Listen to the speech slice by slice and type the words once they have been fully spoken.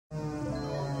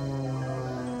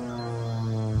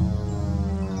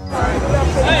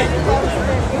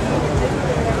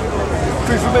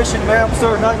country for mission, ma'am,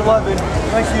 sir, 9/11.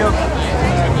 Thank you.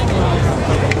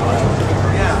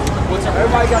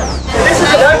 This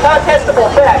is an uncontestable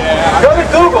fact. Go to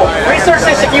Google, research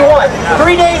this if you want.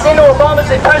 3 days into Obama's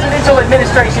presidential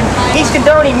administration, he's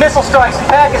condoning missile strikes in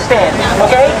Pakistan,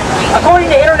 okay? According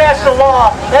to international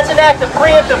law, that's an act of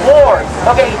preemptive war,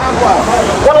 okay?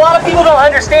 What a lot of people don't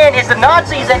understand is the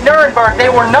Nazis at Nuremberg, they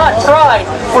were not tried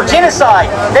for genocide.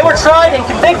 They were tried and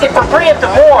convicted for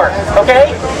preemptive war,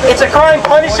 okay? It's a crime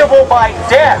punishable by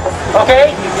death,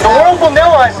 okay? The world will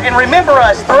know us and remember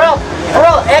us throughout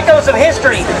echoes of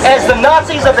history as the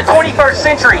Nazis of the 21st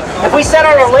century if we sat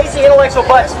on our lazy intellectual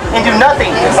butts and do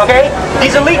nothing, okay?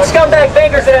 These elite scumbag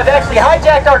bankers that have actually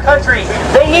hijacked our country,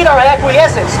 they need our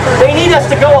acquiescence. They need us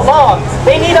to go along.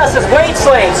 They need us as wage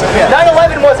slaves.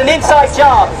 9/11 was an inside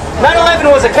job.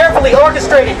 9/11 was a carefully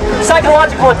orchestrated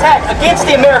psychological attack against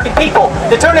the American people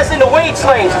to turn us into wage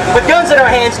slaves with guns in our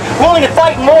hands, willing to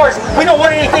fight in wars we don't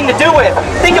want anything to do with.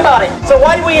 Think about it. So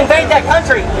why do we invade that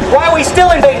country? Why are we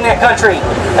still invading that country?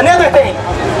 Another thing,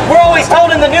 we're always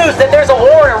told in the news that there's a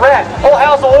war in Iraq. Oh,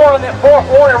 how's the war in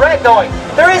Iraq going?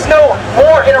 There is no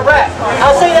war in Iraq.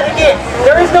 I'll say that again.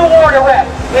 There is no war in Iraq.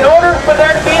 In order for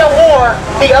there to be a war,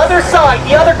 the other side,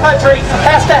 the other country,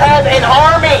 has to have an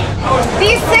army.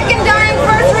 These sick and dying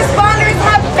first responders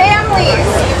have families,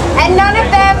 and none of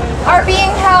them are being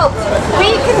helped.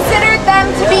 We considered them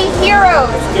to be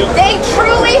heroes. They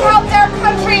truly helped our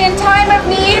country in time of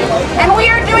need, and we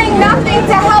are doing nothing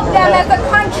to help them as a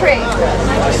country.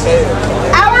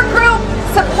 Our group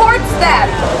supports them.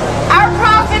 Our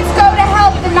profits go to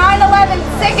help the 9/11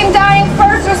 sick and dying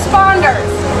first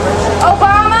responders.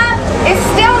 Obama is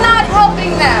still not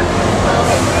helping them.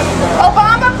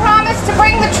 Obama promised to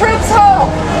bring the troops home.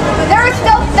 There are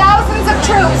still thousands of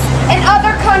troops in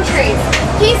other countries.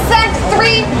 He sent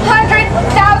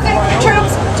 300,000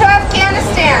 troops to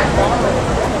Afghanistan.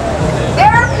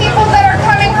 There are people that are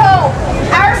coming home.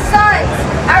 Our sons,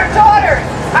 our daughters,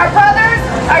 our brothers,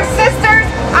 our sisters,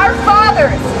 our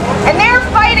fathers. And they're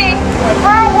fighting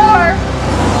for a war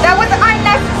that was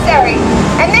unnecessary.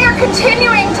 And they are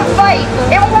continuing to fight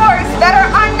in wars that are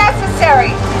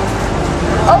unnecessary.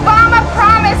 Obama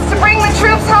promised to bring the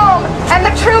troops home, and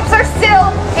the troops are still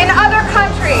in other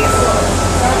countries.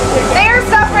 They are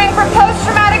suffering from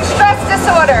post-traumatic stress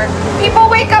disorder. People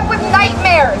wake up with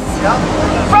nightmares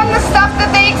from the stuff that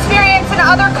they experience in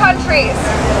other countries.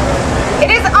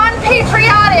 It is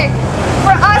unpatriotic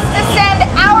for us to send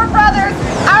our brothers,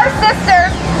 our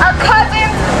sisters, our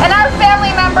cousins, and our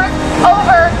family members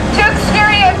over to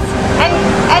experience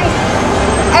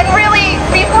and really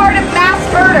be part of mass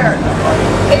murder.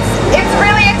 It's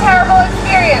really a terrible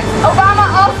experience. Obama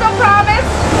also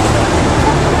promised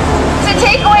to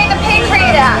take away the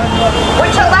Patriot Act,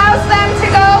 which allows them to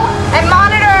go and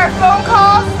monitor our phone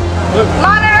calls,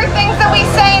 monitor things that we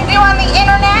say and do on the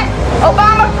internet.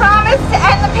 Obama promised to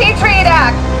end the Patriot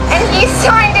Act, and he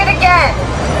signed it again.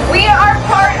 We are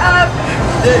part of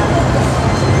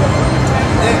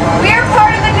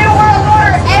the New World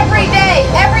Order every day.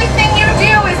 Everything you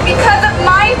do is because of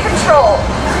mind control.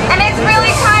 And it's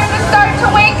really time to start to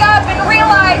wake up and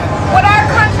realize what our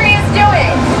country is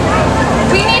doing.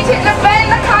 We need to defend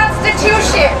the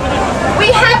Constitution.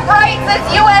 We have rights as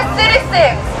U.S.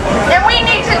 citizens, and we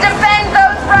need to defend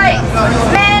those rights.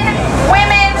 Men,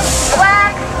 women,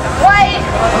 black, white,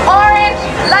 orange,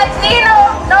 Latino,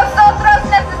 nosotros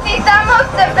necesitamos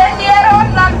defender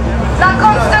la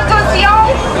Constitución.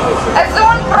 Es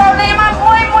un problema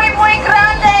muy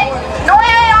grande.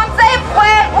 9/11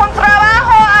 fue un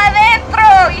trabajo adentro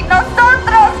y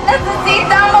nosotros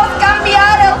necesitamos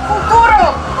cambiar el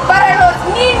futuro para los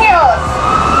niños,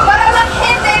 para la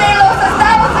gente de los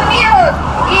Estados Unidos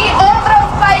y otros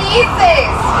países.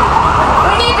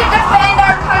 We need to defend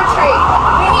our country.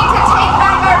 We need to take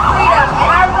back our freedom and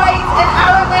our rights and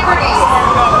our liberties.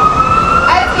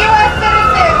 As U.S.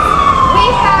 citizens, we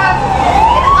have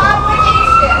an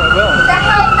obligation to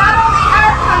help not only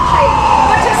our country,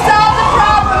 but to solve the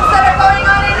problems that are going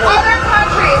on in other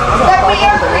countries that we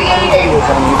are creating.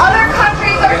 Other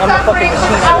countries are suffering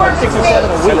from our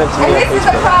mistakes, and this is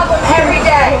a problem every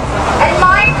day. And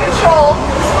mind control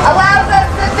allows us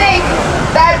to think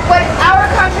that what our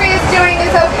country is doing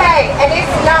is okay, and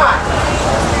it's not.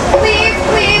 Please,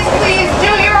 please, please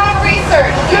do your own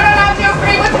research. You don't have to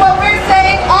agree with what we're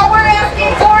saying. All we're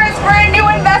asking for is for a new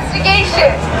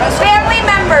investigation. Family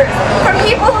members from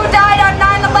people who died on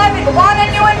 9/11 want a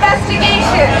new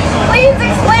investigation. Please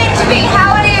explain to me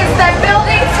how it is that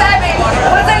Building 7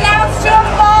 was announced to have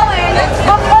fallen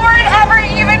before it ever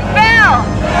even fell.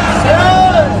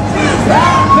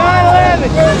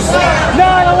 9/11!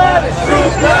 9/11!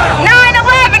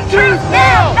 9/11 truth matters!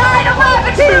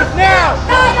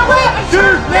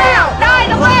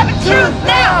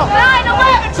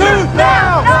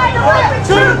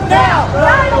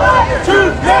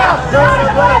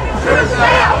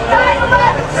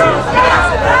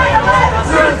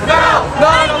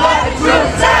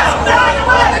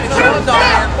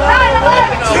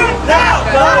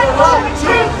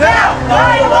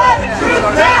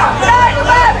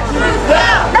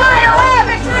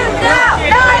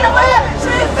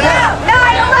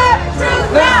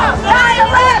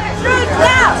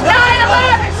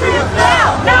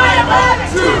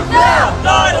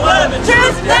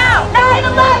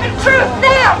 truth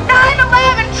now!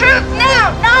 9/11 truth now!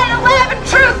 9/11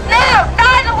 truth now!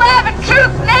 9/11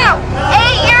 truth now!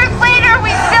 8 years later,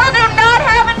 we still do not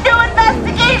have a new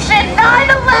investigation!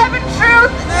 9/11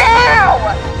 truth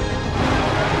now!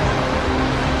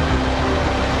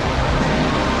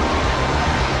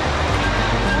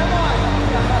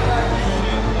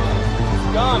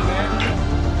 Gone, man.